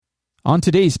On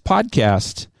today's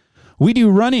podcast,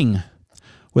 WeDo Running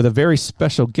with a very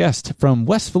special guest from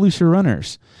West Volusia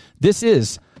Runners. This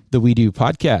is the WeDo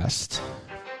Podcast.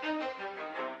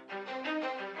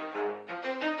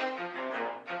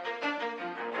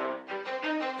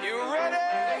 You ready?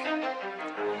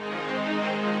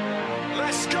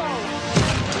 Let's go.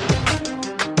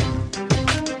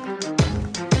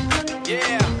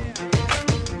 Yeah.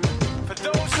 For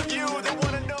those of you that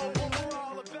want to know what we're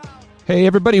all about. Hey,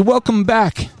 everybody, welcome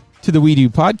back to the WeDo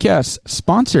Podcast,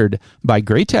 sponsored by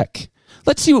Graytech.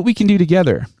 Let's see what we can do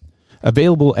together.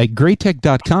 Available at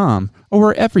graytech.com or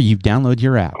wherever you download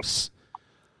your apps.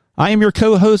 I am your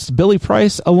co-host, Billy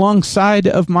Price, alongside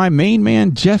of my main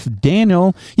man, Jeff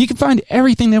Daniel. You can find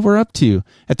everything that we're up to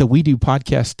at the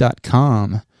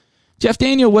WeDoPodcast.com. Jeff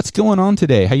Daniel, what's going on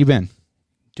today? How you been?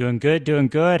 Doing good, doing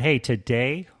good. Hey,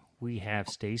 today we have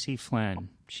Stacy Flynn.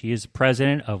 She is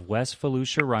president of West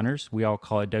Volusia Runners. We all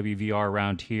call it WVR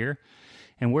around here.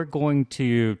 And we're going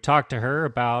to talk to her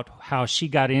about how she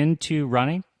got into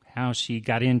running, how she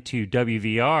got into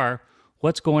WVR,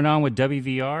 what's going on with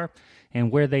WVR, and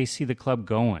where they see the club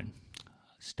going.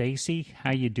 Stacy,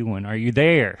 how you doing? Are you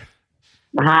there?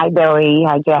 Hi, Billy.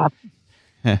 Hi, Jeff.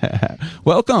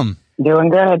 Welcome. Doing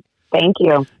good. Thank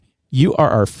you. You are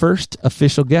our first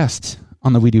official guest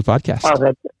on the WeDo Podcast. Oh,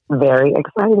 that's very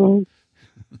exciting.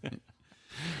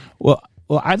 Well,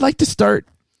 I'd like to start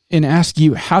and ask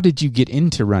you, how did you get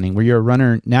into running? Were you a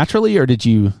runner naturally, or did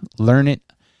you learn it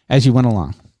as you went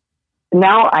along? No,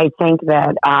 I think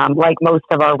that like most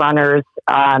of our runners,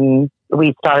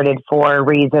 we started for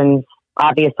reasons,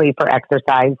 obviously for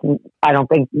exercise. I don't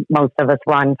think most of us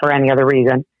run for any other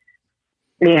reason.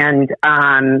 And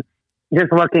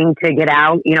just looking to get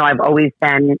out, you know, I've always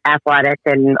been athletic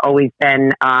and always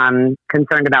been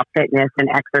concerned about fitness and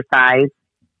exercise.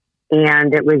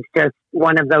 And it was just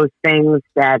one of those things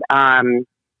that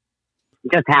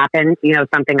just happened, you know,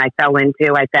 something I fell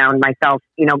into. I found myself,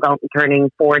 you know,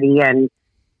 turning 40 and,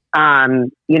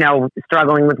 you know,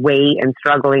 struggling with weight and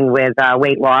struggling with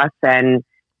weight loss and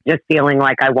just feeling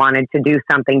like I wanted to do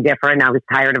something different. I was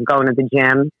tired of going to the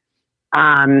gym.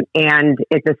 And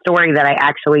it's a story that I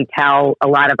actually tell a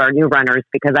lot of our new runners,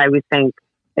 because I always think,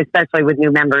 especially with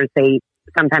new members, they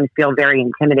sometimes feel very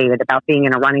intimidated about being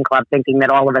in a running club, thinking that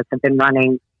all of us have been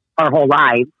running our whole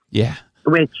lives. Yeah.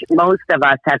 Which most of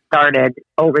us have started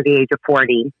over the age of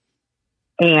 40.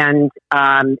 And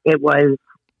it was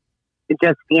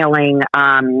just feeling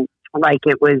like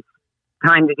it was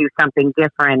time to do something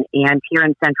different. And here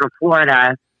in Central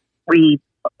Florida, we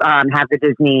have the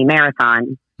Disney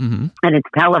Marathon, and it's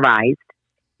televised.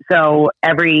 So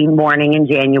every morning in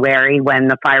January when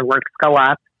the fireworks go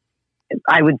up,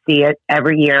 I would see it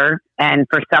every year. And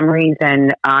for some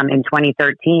reason, in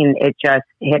 2013, it just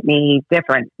hit me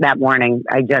different that morning.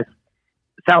 I just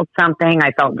felt something.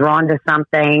 I felt drawn to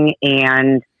something.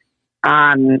 And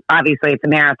obviously, it's a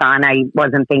marathon. I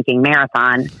wasn't thinking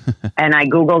marathon. And I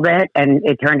Googled it, and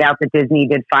it turned out that Disney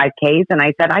did 5Ks. And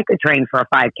I said, I could train for a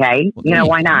 5K. Well, you know,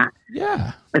 why not?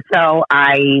 Yeah. So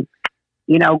I,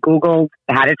 you know, Googled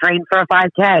how to train for a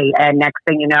 5K. And next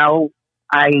thing you know,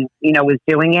 I, you know, was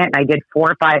doing it, and I did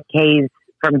 4 or 5Ks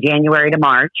from January to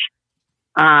March,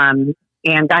 and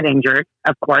got injured.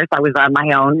 Of course, I was on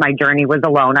my own. My journey was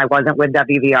alone. I wasn't with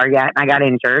WVR yet, and I got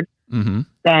injured,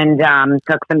 and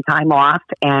took some time off,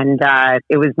 and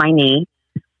it was my knee.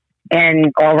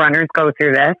 And all runners go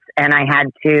through this, and I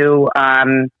had to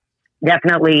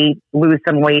definitely lose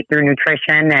some weight through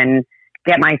nutrition and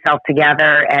get myself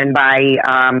together. And by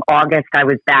August, I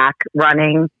was back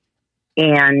running.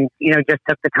 And, you know, just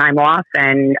took the time off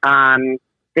and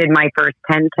did my first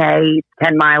 10K,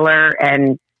 10 miler,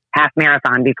 and half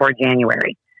marathon before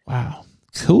January. Wow.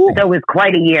 Cool. So it was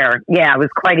quite a year. Yeah, it was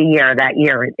quite a year that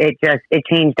year. It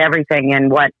changed everything. And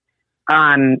what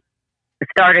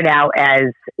started out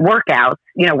as workouts,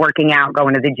 you know, working out,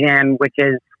 going to the gym, which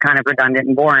is kind of redundant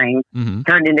and boring,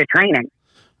 turned into training.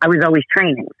 I was always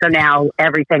training. So now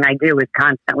everything I do is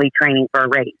constantly training for a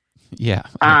race. Yeah.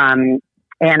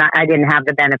 And I didn't have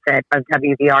the benefit of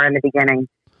WVR in the beginning.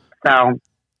 So,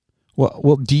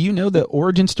 well, do you know the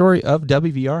origin story of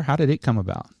WVR? How did it come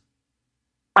about?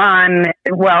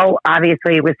 Well,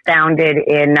 obviously it was founded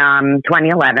in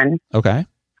 2011. Okay.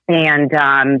 And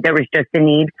there was just a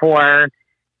need for,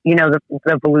 you know,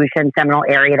 the Volusia and Seminole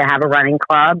area to have a running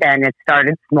club. And it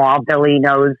started small. Billy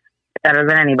knows better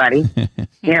than anybody.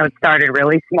 You know, it started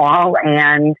really small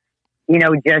and, you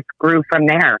know, just grew from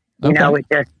there. You know, it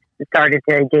just started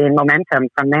to gain momentum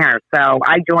from there. So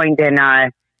I joined in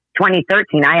 2013.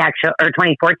 Or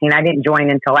 2014. I didn't join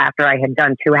until after I had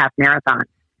done 2 half marathons.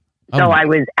 So I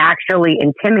was actually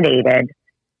intimidated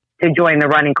to join the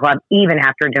running club, even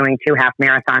after doing 2 half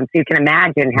marathons. So you can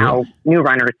imagine how new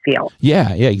runners feel.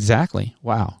 Yeah, exactly.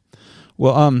 Wow.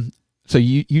 Well, so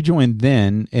you joined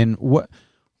then, and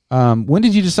when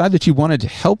did you decide that you wanted to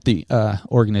help the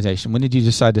organization? When did you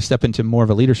decide to step into more of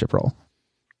a leadership role?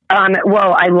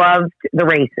 Well, I loved the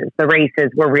races. The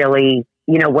races were really,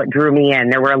 what drew me in.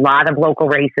 There were a lot of local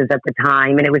races at the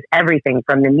time, and it was everything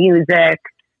from the music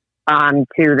to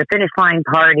the finish line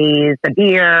parties, the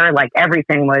beer, like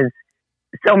everything was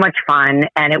so much fun.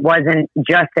 And it wasn't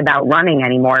just about running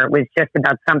anymore. It was just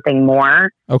about something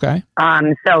more. Okay.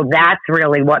 So that's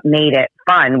really what made it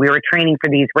fun. We were training for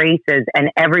these races and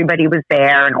everybody was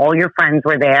there and all your friends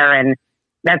were there. And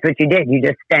that's what you did. You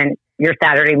just spent your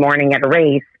Saturday morning at a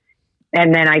race.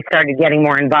 And then I started getting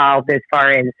more involved as far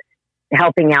as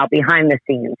helping out behind the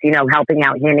scenes, helping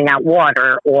out, handing out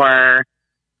water or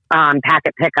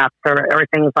packet pickups or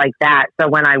things like that. So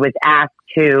when I was asked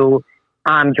to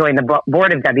join the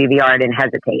board of WVR, I didn't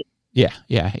hesitate.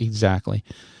 Yeah, exactly.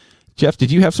 Jeff,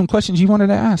 did you have some questions you wanted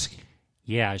to ask?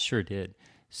 Yeah, I sure did.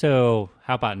 So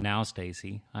how about now,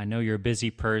 Stacy? I know you're a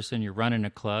busy person. You're running a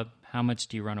club. How much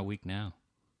do you run a week now?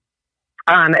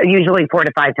 Usually 4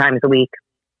 to 5 times a week.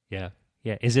 Yeah.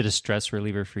 Is it a stress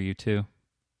reliever for you too?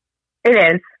 It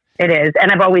is.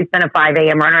 And I've always been a 5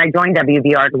 a.m. runner. I joined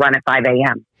WVR to run at 5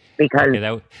 a.m. because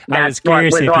I was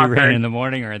curious if you ran in the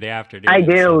morning or the afternoon. I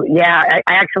do. Yeah. I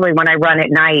actually, when I run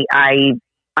at night,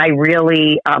 I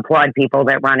really applaud people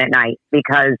that run at night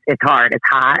because it's hard. It's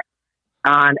hot.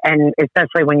 And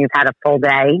especially when you've had a full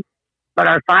day. But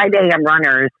our 5 a.m.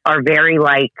 runners are very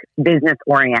business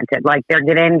oriented. Like they're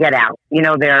get in, get out.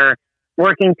 They're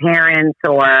working parents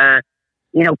or,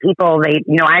 people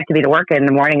I have to be to work in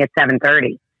the morning at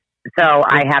 7:30. So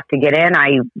I have to get in,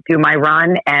 I do my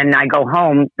run and I go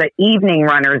home. The evening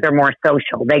runners are more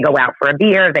social. They go out for a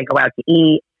beer, they go out to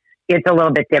eat. It's a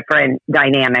little bit different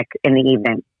dynamic in the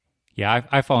evening. Yeah,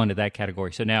 I fall into that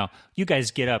category. So now you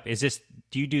guys get up.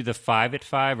 Do you do the 5 at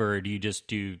 5 or do you just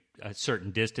do a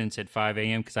certain distance at 5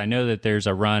 a.m.? Because I know that there's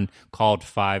a run called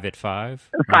 5 at 5.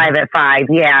 Right? 5 at 5.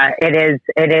 Yeah, it is.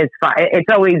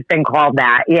 It's always been called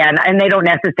that. Yeah. And they don't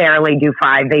necessarily do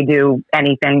 5. They do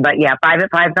anything. But yeah, 5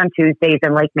 at 5 on Tuesdays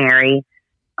in Lake Mary.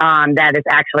 That is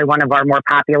actually one of our more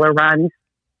popular runs.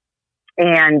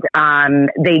 And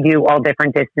they do all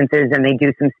different distances and they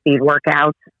do some speed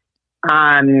workouts.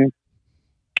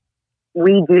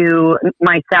 We do,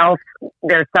 myself,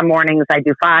 there's some mornings I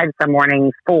do 5, some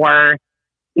mornings 4.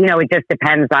 It just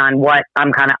depends on what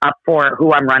I'm kind of up for,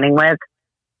 who I'm running with.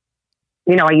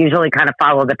 I usually kind of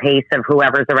follow the pace of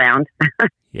whoever's around.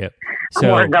 Yep.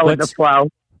 So or go with the flow.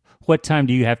 What time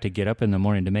do you have to get up in the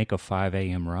morning to make a 5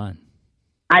 a.m. run?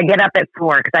 I get up at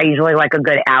 4 because I usually like a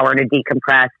good hour to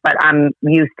decompress, but I'm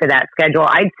used to that schedule.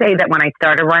 I'd say that when I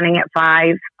started running at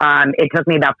 5, it took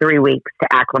me about 3 weeks to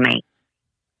acclimate.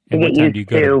 To get used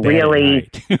to really,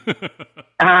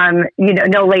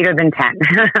 no later than 10.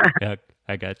 Yeah,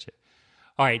 I got you.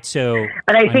 All right, so.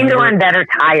 But I seem to run better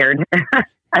tired.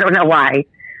 I don't know why.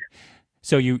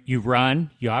 So you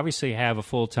run. You obviously have a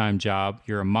full-time job.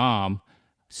 You're a mom.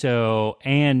 So,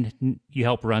 and you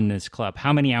help run this club.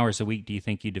 How many hours a week do you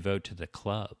think you devote to the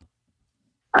club?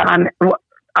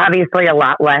 Obviously a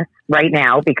lot less right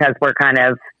now because we're kind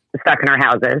of stuck in our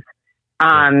houses.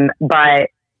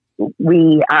 But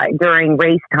we, during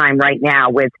race time right now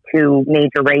with 2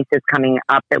 major races coming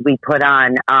up that we put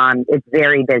on, it's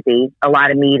very busy, a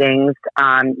lot of meetings.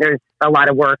 There's a lot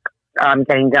of work,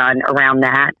 getting done around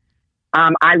that.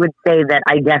 I would say that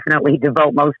I definitely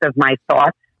devote most of my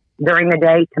thoughts during the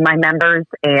day to my members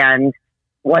and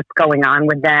what's going on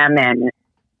with them and,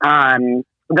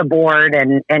 the board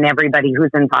and everybody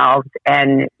who's involved.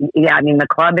 And yeah, I mean, the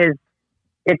club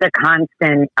it's a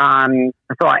constant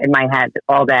thought in my head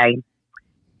all day.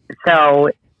 So,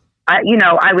 I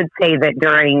would say that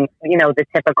during, the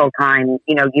typical time,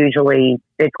 usually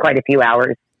it's quite a few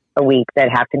hours a week that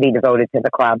have to be devoted to the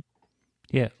club.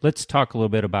 Yeah, let's talk a little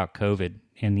bit about COVID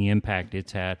and the impact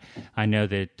it's had. I know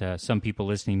that some people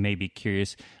listening may be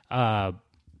curious.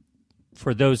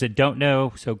 For those that don't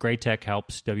know, so Great Tech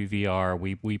helps WVR.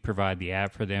 We provide the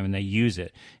app for them, and they use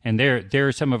it. And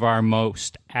they're some of our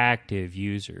most active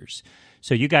users.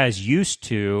 So you guys used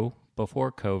to,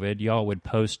 before COVID, y'all would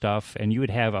post stuff, and you would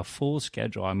have a full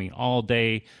schedule. I mean, all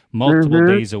day, multiple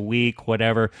days a week,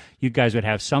 whatever. You guys would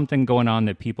have something going on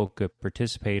that people could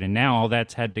participate. And now all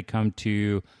that's had to come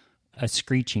to a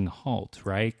screeching halt,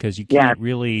 right? Because you can't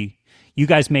really... You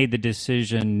guys made the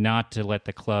decision not to let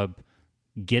the club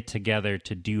get together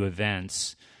to do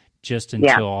events just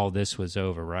until all this was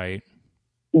over, right?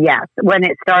 Yes. When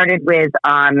it started with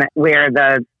where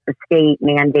the the state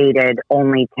mandated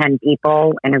only 10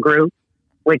 people in a group,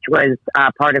 which was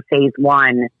part of phase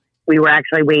 1. We were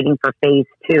actually waiting for phase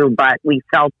 2, but we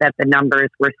felt that the numbers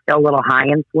were still a little high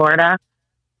in Florida.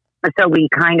 So we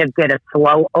kind of did a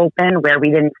slow open where we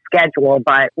didn't schedule,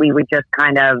 but we would just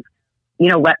kind of,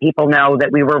 let people know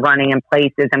that we were running in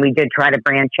places, and we did try to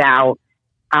branch out.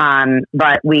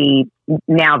 But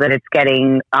now that it's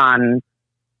getting,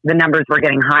 the numbers were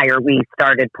getting higher, we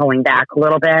started pulling back a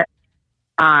little bit,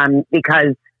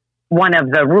 because one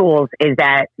of the rules is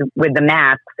that with the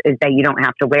masks is that you don't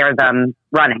have to wear them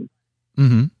running.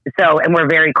 Mm-hmm. So, and we're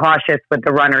very cautious with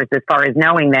the runners as far as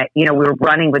knowing that, we're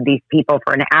running with these people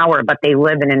for an hour, but they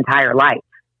live an entire life.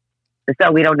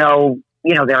 So we don't know,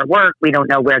 they're at work. We don't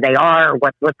know where they are,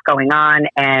 what's going on.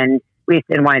 And we just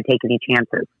didn't want to take any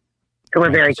chances. So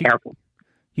we're very careful.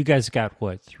 You guys got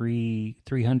what,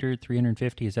 300,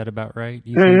 350? Is that about right?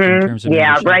 You think, in terms of yeah,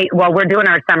 membership? right. Well, we're doing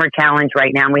our summer challenge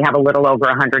right now. And we have a little over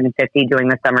 150 doing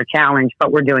the summer challenge,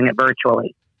 but we're doing it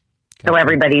virtually. So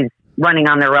everybody's running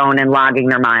on their own and logging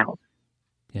their miles.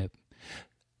 Yep.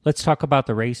 Let's talk about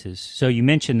the races. So you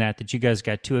mentioned that you guys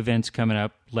got 2 events coming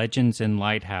up, Legends and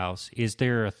Lighthouse. Is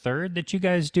there a third that you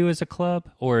guys do as a club,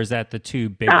 or is that the 2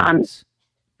 big ones?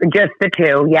 Just the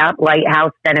 2, yeah.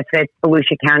 Lighthouse benefits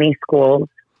Volusia County schools,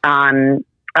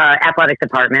 athletic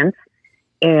departments.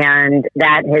 And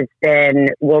that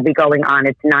will be going on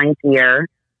its 9th year.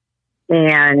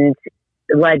 And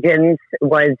Legends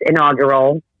was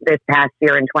inaugural this past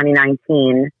year in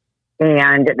 2019,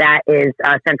 and that is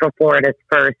Central Florida's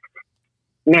first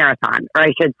marathon, or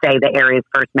I should say the area's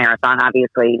first marathon.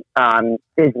 Obviously,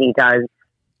 Disney does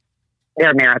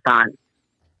their marathon,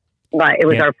 but it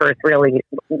was our first really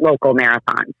local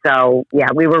marathon. So, yeah,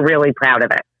 we were really proud of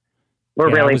it.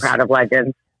 We're really proud of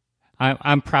Legends.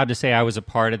 I'm proud to say I was a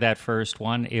part of that first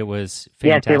one. It was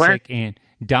fantastic. Yes, and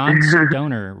Don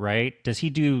Stoner, right? Does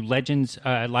he do Legends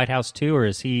Lighthouse too, or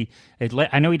is he?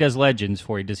 I know he does Legends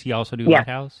for you. Does he also do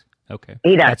Lighthouse? Okay,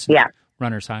 he does. That's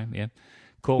Runner's High. Yeah,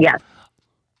 cool. Yeah.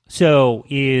 So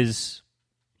is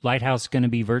Lighthouse going to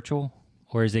be virtual,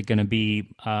 or is it going to be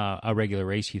a regular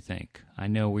race? You think? I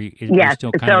know we're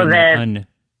still kind of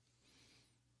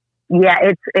Yeah,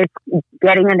 it's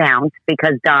getting announced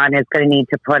because Don is going to need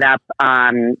to put up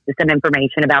some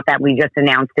information about that. We just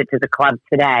announced it to the club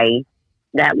today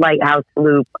that Lighthouse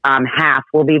Loop half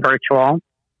will be virtual,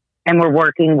 and we're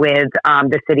working with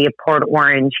the city of Port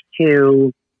Orange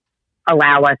to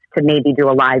allow us to maybe do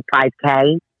a live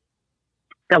 5K.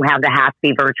 So have the half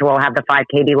be virtual, have the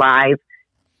 5K be live.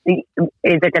 Is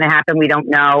it going to happen? We don't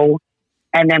know.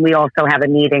 And then we also have a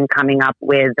meeting coming up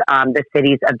with the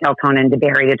cities of Deltona and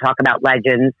DeBary to talk about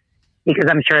Legends, because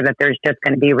I'm sure that there's just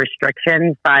going to be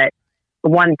restrictions. But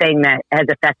one thing that has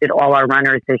affected all our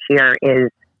runners this year is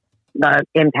the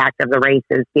impact of the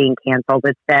races being canceled.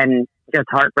 It's been just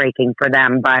heartbreaking for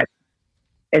them. But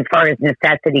as far as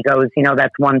necessity goes,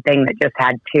 that's one thing that just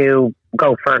had to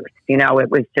go first. It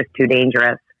was just too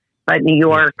dangerous. But New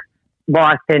York,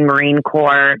 Boston, Marine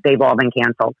Corps, they've all been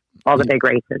canceled, all the big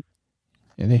races.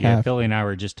 Yeah, Billy and I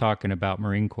were just talking about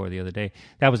Marine Corps the other day.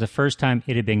 That was the first time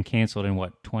it had been canceled in,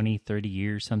 20, 30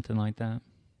 years, something like that?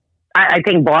 I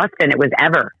think Boston, it was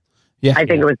ever. Yeah. I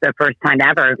think it was the first time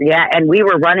ever. Yeah, and we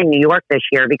were running New York this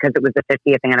year because it was the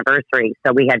 50th anniversary,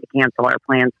 so we had to cancel our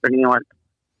plans for New York.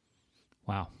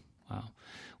 Wow.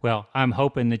 Well, I'm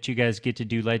hoping that you guys get to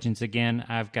do Legends again.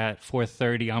 I've got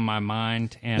 4:30 on my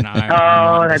mind, and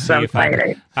that's so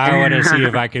exciting. I want to see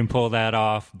if I can pull that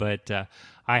off, but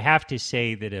I have to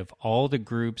say that of all the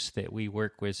groups that we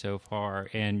work with so far,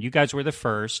 and you guys were the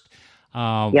first,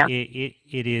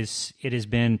 it has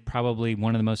been probably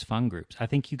one of the most fun groups. I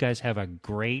think you guys have a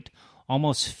great,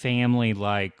 almost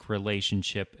family-like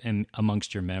relationship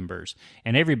amongst your members,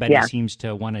 and everybody seems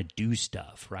to want to do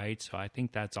stuff, right? So I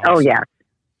think that's awesome. Oh, yeah.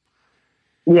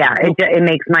 Yeah, it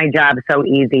makes my job so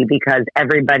easy because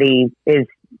everybody is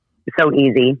so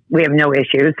easy. We have no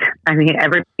issues. I mean,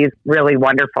 everybody's really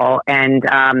wonderful. And,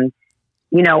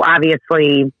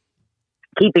 obviously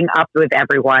keeping up with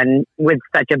everyone with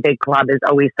such a big club is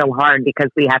always so hard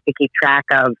because we have to keep track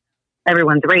of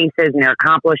everyone's races and their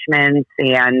accomplishments.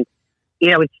 And,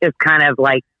 it's just kind of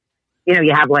like,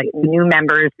 you have like new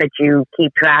members that you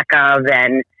keep track of,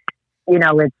 and,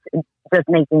 it's just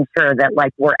making sure that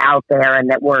like we're out there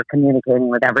and that we're communicating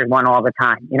with everyone all the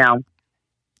time,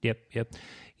 Yep.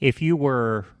 If you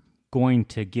were going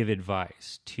to give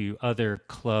advice to other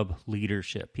club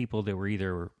leadership, people that were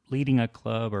either leading a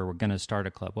club or were going to start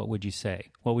a club, what would you say?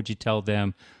 What would you tell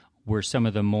them were some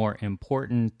of the more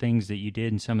important things that you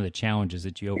did and some of the challenges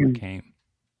that you overcame?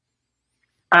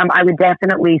 I would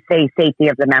definitely say safety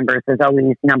of the members is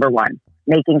always number one.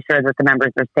 making sure that the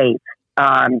members are safe,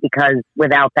 because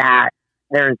without that,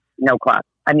 there's no club.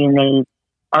 I mean, they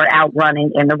are out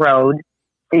running in the road,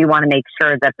 so you want to make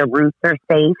sure that the routes are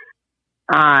safe.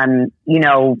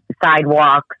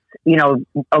 Sidewalks,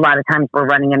 a lot of times we're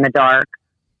running in the dark,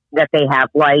 that they have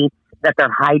lights, that they're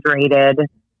hydrated.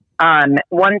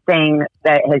 One thing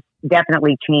that has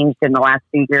definitely changed in the last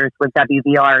few years with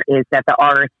WVR is that the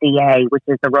RCA, which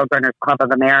is the Road Runners Club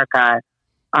of America,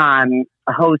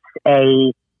 hosts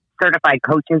a certified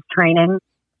coaches training.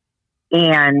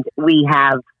 And we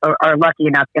are lucky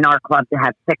enough in our club to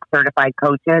have 6 certified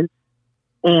coaches,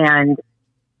 and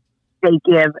they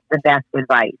give the best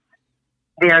advice.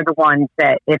 They're the ones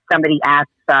that if somebody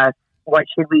asks us, what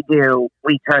should we do?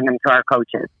 We turn them to our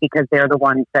coaches because they're the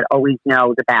ones that always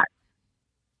know the best.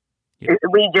 Yeah.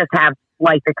 We just have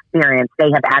life experience.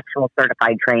 They have actual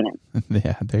certified training.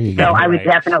 Yeah, there you go. So I would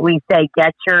definitely say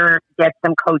get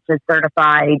some coaches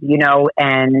certified,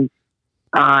 and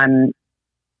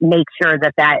make sure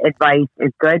that advice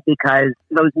is good, because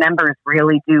those members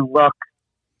really do look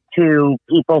to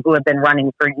people who have been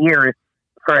running for years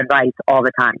for advice all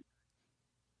the time.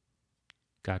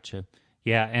 Gotcha.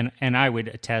 Yeah, and I would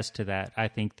attest to that. I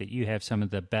think that you have some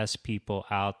of the best people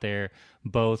out there,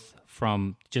 both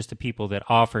from just the people that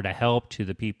offer to help to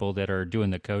the people that are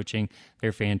doing the coaching.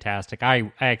 They're fantastic.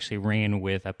 I actually ran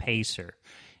with a pacer,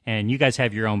 and you guys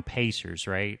have your own pacers,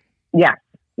 right? Yes.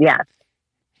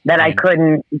 That I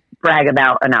couldn't brag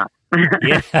about enough.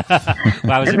 Yeah,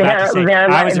 well, I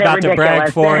was about to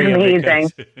brag for they're you. Amazing.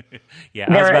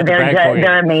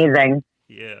 They're amazing.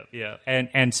 Yeah,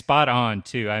 and spot on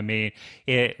too. I mean,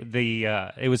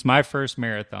 it was my first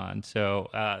marathon, so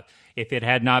if it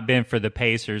had not been for the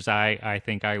Pacers, I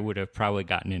think I would have probably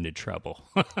gotten into trouble.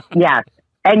 Yes,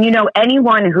 and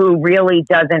anyone who really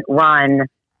doesn't run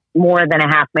more than a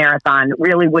half marathon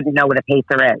really wouldn't know what a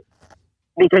pacer is,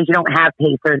 because you don't have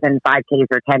pacers in 5Ks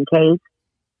or 10Ks.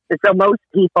 So most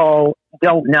people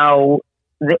don't know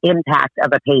the impact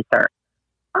of a pacer.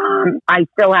 I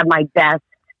still have my best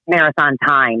marathon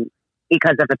time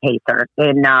because of a pacer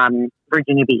in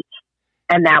Virginia Beach,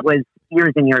 and that was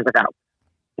years and years ago.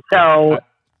 So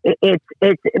it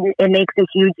makes a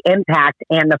huge impact.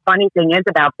 And the funny thing is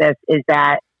about this is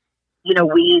that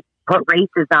we put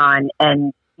races on,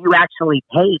 and you actually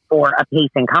pay for a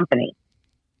pacing company.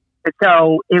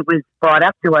 So it was brought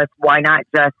up to us, why not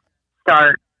just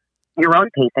start your own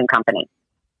pacing company?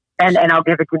 And I'll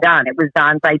give it to Don. It was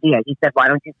Don's idea. He said, why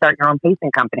don't you start your own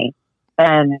pacing company?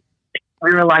 And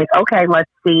we were like, okay, let's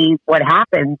see what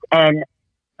happens. And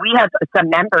we have some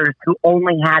members who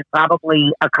only had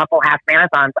probably a couple half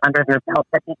marathons under their belt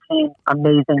that became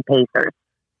amazing pacers.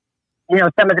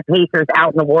 Some of the pacers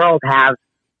out in the world have,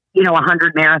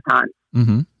 100 marathons,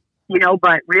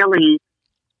 but really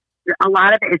a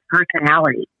lot of it is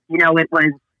personality. It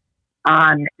was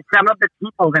some of the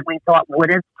people that we thought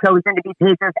would have chosen to be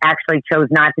pacers actually chose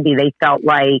not to be. They felt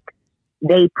like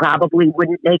they probably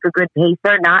wouldn't make a good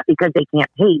pacer, not because they can't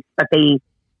pace, but you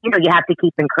have to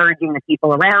keep encouraging the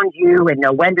people around you and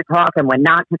know when to talk and when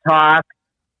not to talk.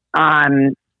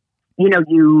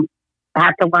 You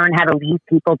have to learn how to leave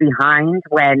people behind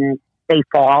when they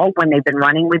fall, when they've been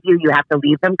running with you. You have to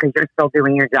leave them because you're still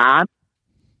doing your job.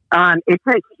 It's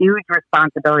a huge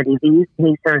responsibility. These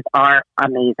pacers are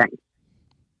amazing.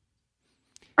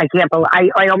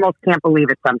 I almost can't believe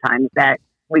it sometimes that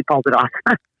we pulled it off.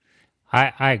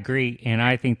 I agree, and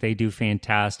I think they do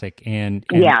fantastic. And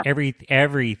yeah.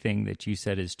 everything that you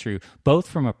said is true, both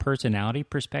from a personality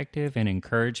perspective and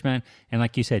encouragement, and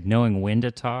like you said, knowing when to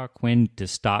talk, when to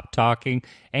stop talking,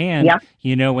 and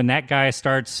when that guy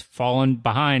starts falling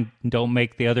behind, don't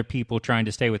make the other people trying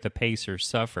to stay with the pacer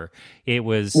suffer. They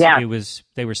were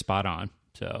spot on.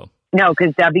 So no,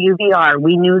 because WVR,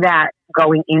 we knew that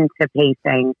going into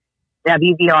pacing.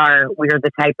 WVR, we're the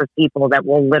type of people that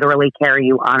will literally carry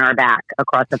you on our back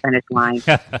across the finish line.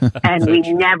 And we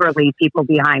never leave people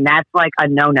behind. That's like a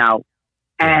no-no.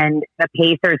 And the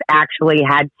pacers actually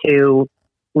had to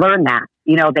learn that.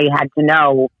 They had to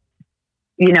know,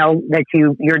 that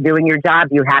you're doing your job.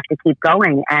 You have to keep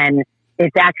going. And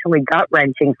it's actually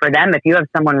gut-wrenching for them. If you have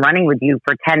someone running with you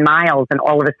for 10 miles and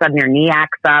all of a sudden their knee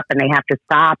acts up and they have to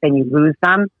stop and you lose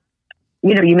them,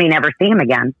 you may never see them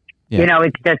again. Yeah.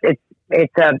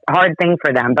 It's a hard thing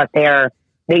for them, but they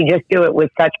just do it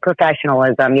with such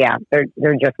professionalism. Yeah,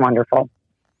 they're just wonderful.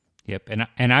 Yep,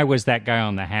 and I was that guy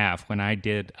on the half when I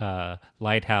did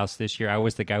Lighthouse this year. I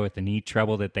was the guy with the knee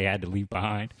trouble that they had to leave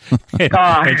behind,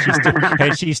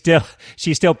 and she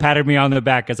still patted me on the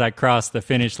back as I crossed the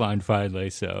finish line finally.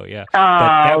 So yeah.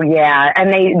 Yeah,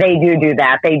 and they do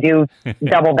that. They do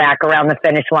double back around the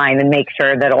finish line and make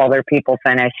sure that all their people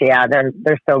finish. Yeah, they're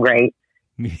so great.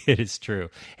 It is true.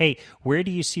 Hey, where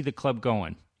do you see the club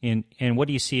going? And what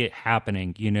do you see it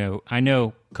happening? I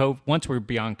know once we're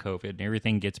beyond COVID and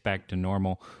everything gets back to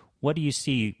normal, what do you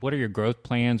see? What are your growth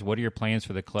plans? What are your plans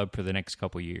for the club for the next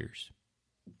couple of years?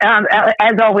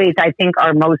 As always, I think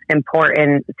our most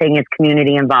important thing is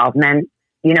community involvement.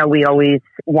 We always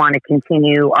want to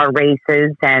continue our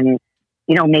races, and,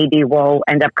 maybe we'll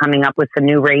end up coming up with some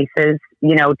new races,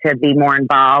 to be more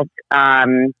involved.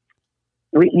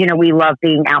 We love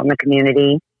being out in the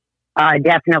community.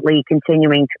 Definitely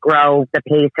continuing to grow the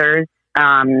Pacers.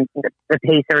 The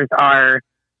Pacers are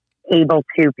able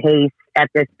to pace at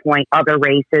this point other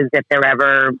races if they're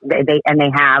ever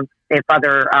if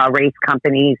other race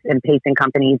companies and pacing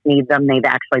companies need them, they've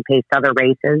actually paced other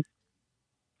races.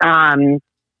 And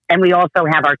we also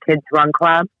have our kids run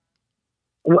club,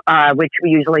 which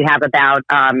we usually have about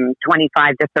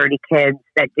 25 to 30 kids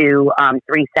that do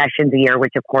 3 sessions a year,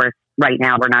 which of course right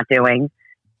now we're not doing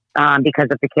because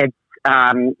of the kids.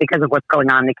 Because of what's going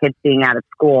on, the kids being out of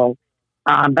school.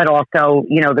 But also,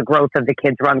 the growth of the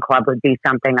Kids Run Club would be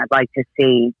something I'd like to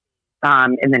see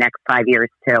in the next 5 years,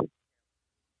 too.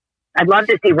 I'd love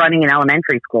to see running in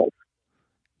elementary schools.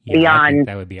 Yeah, beyond I think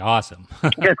that would be awesome.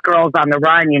 just girls on the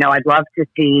run. I'd love to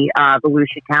see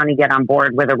Volusia County get on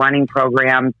board with a running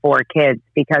program for kids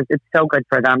because it's so good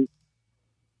for them.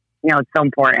 It's so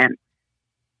important.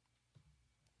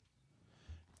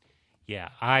 Yeah,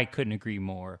 I couldn't agree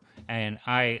more. And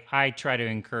I try to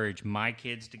encourage my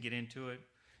kids to get into it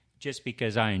just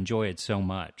because I enjoy it so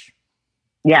much.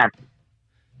 Yeah.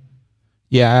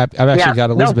 Yeah, I've actually got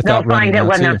Elizabeth out running now,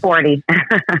 now, too. They'll find it when they're 40.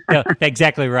 No,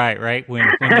 exactly right? When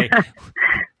they...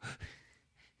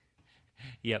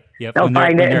 Yep. They'll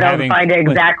find it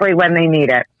exactly when they need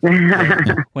it.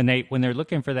 when they're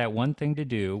looking for that one thing to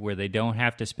do where they don't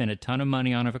have to spend a ton of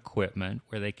money on equipment,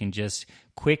 where they can just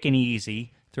quick and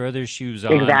easy throw their shoes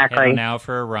on, head on out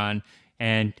for a run,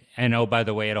 and oh, by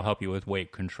the way, it'll help you with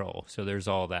weight control. So there's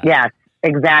all that. Yes,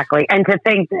 exactly. And to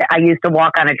think that I used to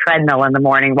walk on a treadmill in the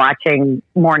morning watching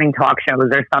morning talk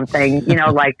shows or something,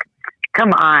 like,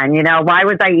 come on, why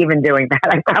was I even doing that?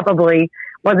 I probably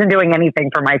wasn't doing anything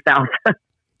for myself.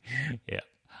 Yeah.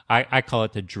 I call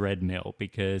it the dread mill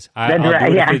because I'll do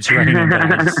it if it's raining,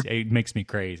 but it makes me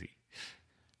crazy.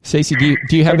 Stacey,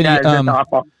 do you have any... It's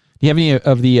awful. Do you have any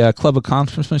of the club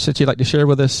accomplishments that you'd like to share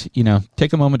with us?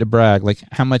 Take a moment to brag. Like,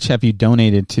 how much have you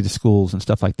donated to the schools and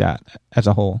stuff like that as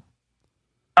a whole?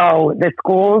 Oh, the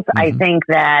schools, I think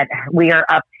that we are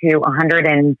up to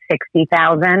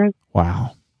 $160,000.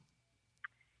 Wow.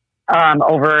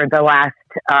 Over the last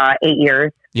 8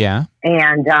 years. Yeah.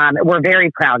 And we're very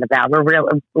proud of that.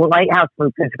 Lighthouse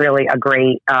Loop is really a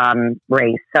great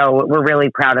race. So we're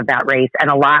really proud of that race. And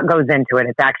a lot goes into it.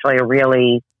 It's actually a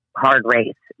really hard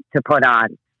race to put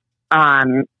on.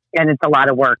 And it's a lot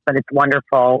of work, but it's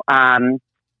wonderful. And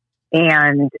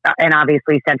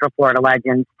obviously Central Florida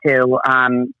Legends too,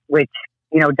 which,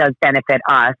 does benefit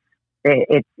us.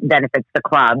 It benefits the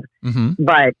club,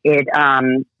 but it,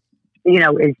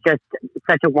 is just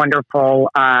such a wonderful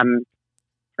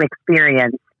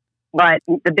experience. But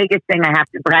the biggest thing I have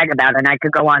to brag about, and I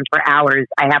could go on for hours,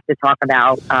 I have to talk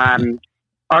about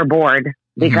our board,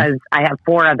 because I have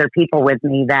 4 other people with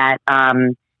me that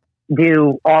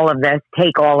do all of this,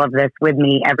 take all of this with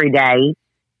me every day.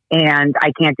 And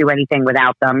I can't do anything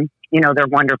without them. They're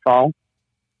wonderful.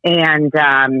 And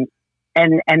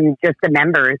just the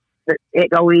members,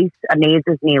 it always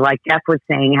amazes me, like Jeff was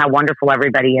saying, how wonderful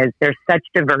everybody is. There's such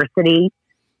diversity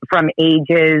from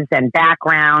ages and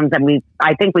backgrounds. And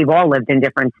I think we've all lived in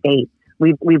different states.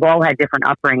 We've all had different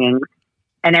upbringings.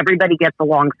 And everybody gets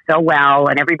along so well,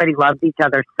 and everybody loves each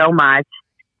other so much.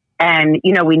 And,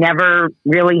 we never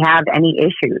really have any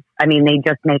issues. I mean, they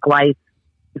just make life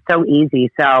so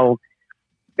easy. So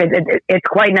it's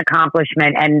quite an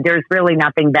accomplishment. And there's really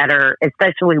nothing better,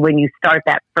 especially when you start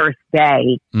that first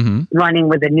day running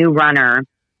with a new runner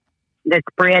that's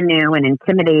brand new and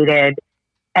intimidated.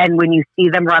 And when you see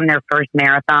them run their first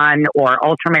marathon or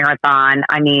ultra marathon,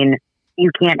 I mean, you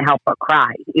can't help but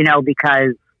cry,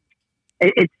 because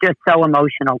it's just so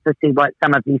emotional to see what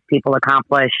some of these people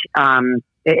accomplish.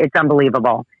 It's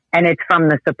unbelievable. And it's from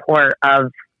the support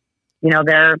of,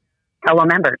 their fellow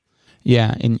members.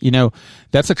 Yeah. And,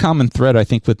 that's a common thread, I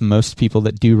think, with most people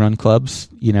that do run clubs.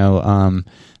 You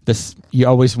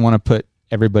always want to put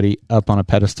everybody up on a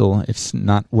pedestal. It's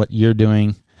not what you're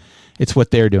doing. It's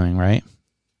what they're doing, right?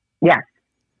 Yes.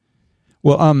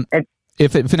 Well,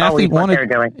 if an athlete wanted, they're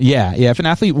doing. if an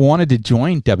athlete wanted to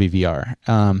join WVR,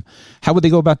 how would they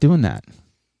go about doing that?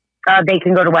 They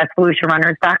can go to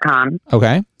westvolusiarunners.com.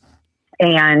 Okay.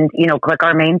 And, click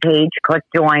our main page, click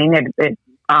join. It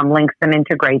links them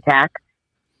into GrayTech.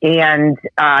 And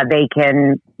they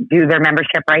can do their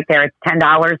membership right there. It's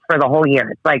 $10 for the whole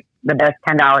year. It's like the best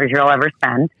 $10 you'll ever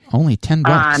spend. Only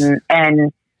 $10.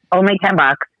 And only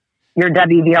 $10. Your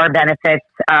WVR benefits.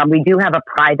 We do have a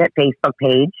private Facebook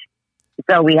page.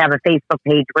 So we have a Facebook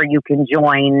page where you can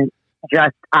join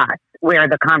just us, where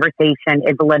the conversation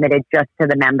is limited just to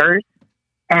the members.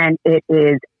 And it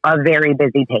is a very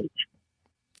busy page.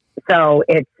 So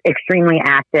it's extremely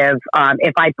active.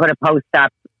 If I put a post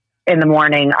up in the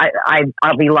morning,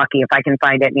 I'll be lucky if I can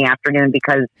find it in the afternoon,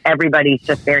 because everybody's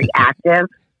just very active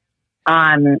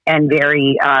and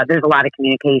very, there's a lot of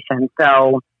communication.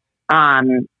 So,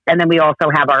 and then we also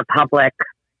have our public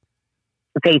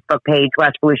Facebook page,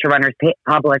 West Volusia Runners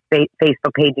public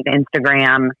Facebook page and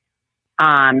Instagram,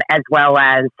 as well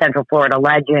as Central Florida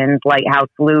Legends, Lighthouse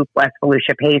Loop, West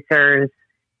Volusia Pacers,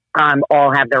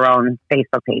 all have their own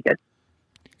Facebook pages.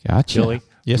 Gotcha. Julie,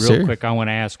 yes, real sir. quick, I want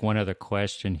to ask one other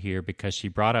question here, because she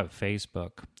brought up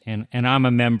Facebook, and I'm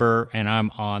a member and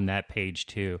I'm on that page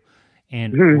too.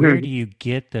 And where do you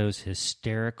get those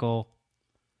hysterical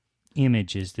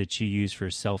images that you use for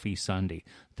Selfie Sunday?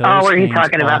 Those are you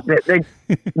talking about?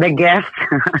 The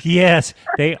gift? Yes,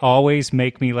 they always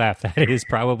make me laugh. That is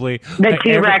probably the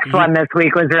T-Rex one this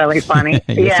week was really funny.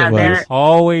 Yes,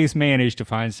 always manage to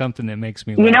find something that makes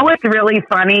me laugh. You know what's really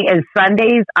funny is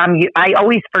Sundays, I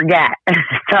always forget.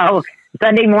 So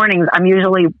Sunday mornings, I'm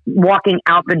usually walking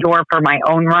out the door for my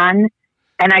own run,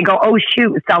 and I go, oh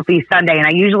shoot, Selfie Sunday, and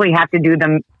I usually have to do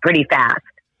them pretty fast.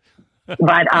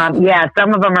 But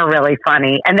some of them are really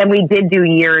funny. And then we did do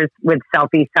years with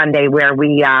Selfie Sunday where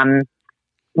we,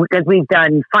 because we've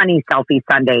done funny Selfie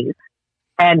Sundays.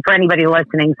 And for anybody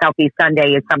listening, Selfie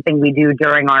Sunday is something we do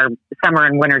during our summer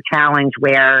and winter challenge,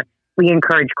 where we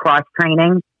encourage cross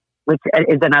training, which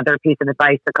is another piece of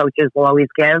advice the coaches will always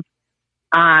give.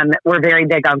 We're very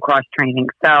big on cross training.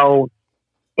 So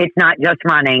it's not just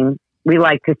running. We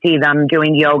like to see them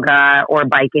doing yoga or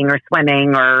biking or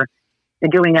swimming or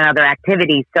doing another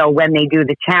activity. So when they do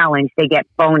the challenge, they get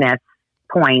bonus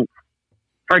points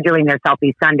for doing their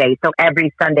Selfie Sunday. So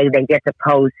every Sunday they get to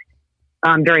post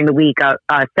during the week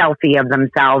a selfie of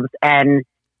themselves, and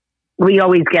we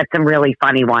always get some really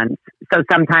funny ones. So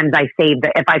sometimes I save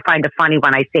if I find a funny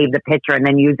one, I save the picture and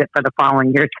then use it for the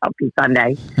following year's Selfie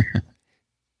Sunday.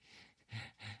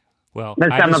 Well,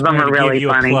 but some of them are really give you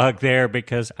funny. A plug there,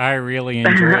 because I really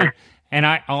enjoy it. And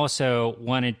I also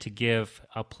wanted to give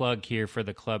a plug here for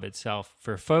the club itself.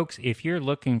 For folks, if you're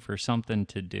looking for something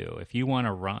to do, if you want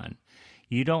to run,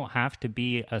 you don't have to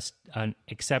be an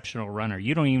exceptional runner.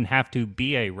 You don't even have to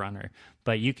be a runner,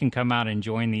 but you can come out and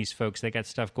join these folks. They got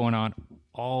stuff going on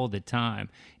all the time,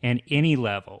 and any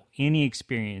level, any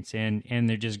experience, and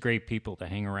they're just great people to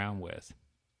hang around with.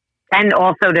 And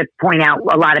also to point out,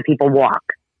 a lot of people walk.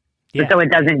 Yeah. So it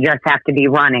doesn't just have to be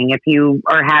running. If you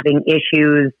are having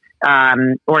issues,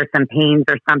 or some pains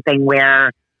or something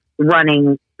where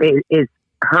running is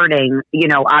hurting,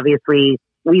 obviously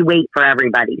we wait for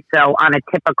everybody. So on a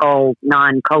typical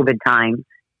non-COVID time,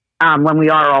 when we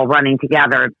are all running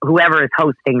together, whoever is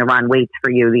hosting the run waits for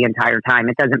you the entire time.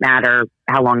 It doesn't matter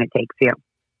how long it takes you.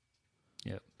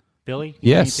 Yep. Billy,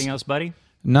 yes. Anything else, buddy?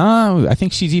 No, I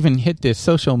think she's even hit the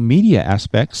social media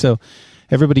aspect. So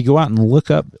everybody go out and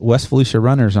look up West Volusia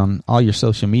Runners on all your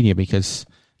social media, because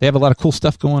they have a lot of cool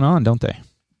stuff going on, don't they?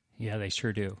 Yeah, they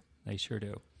sure do. They sure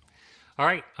do. All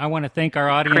right. I want to thank our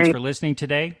audience for listening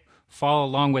today. Follow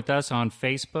along with us on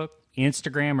Facebook,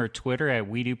 Instagram, or Twitter at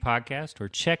WeDo Podcast, or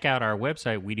check out our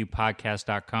website,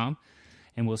 WeDoPodcast.com.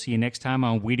 And we'll see you next time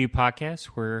on WeDo Podcast,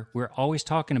 where we're always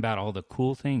talking about all the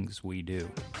cool things we do.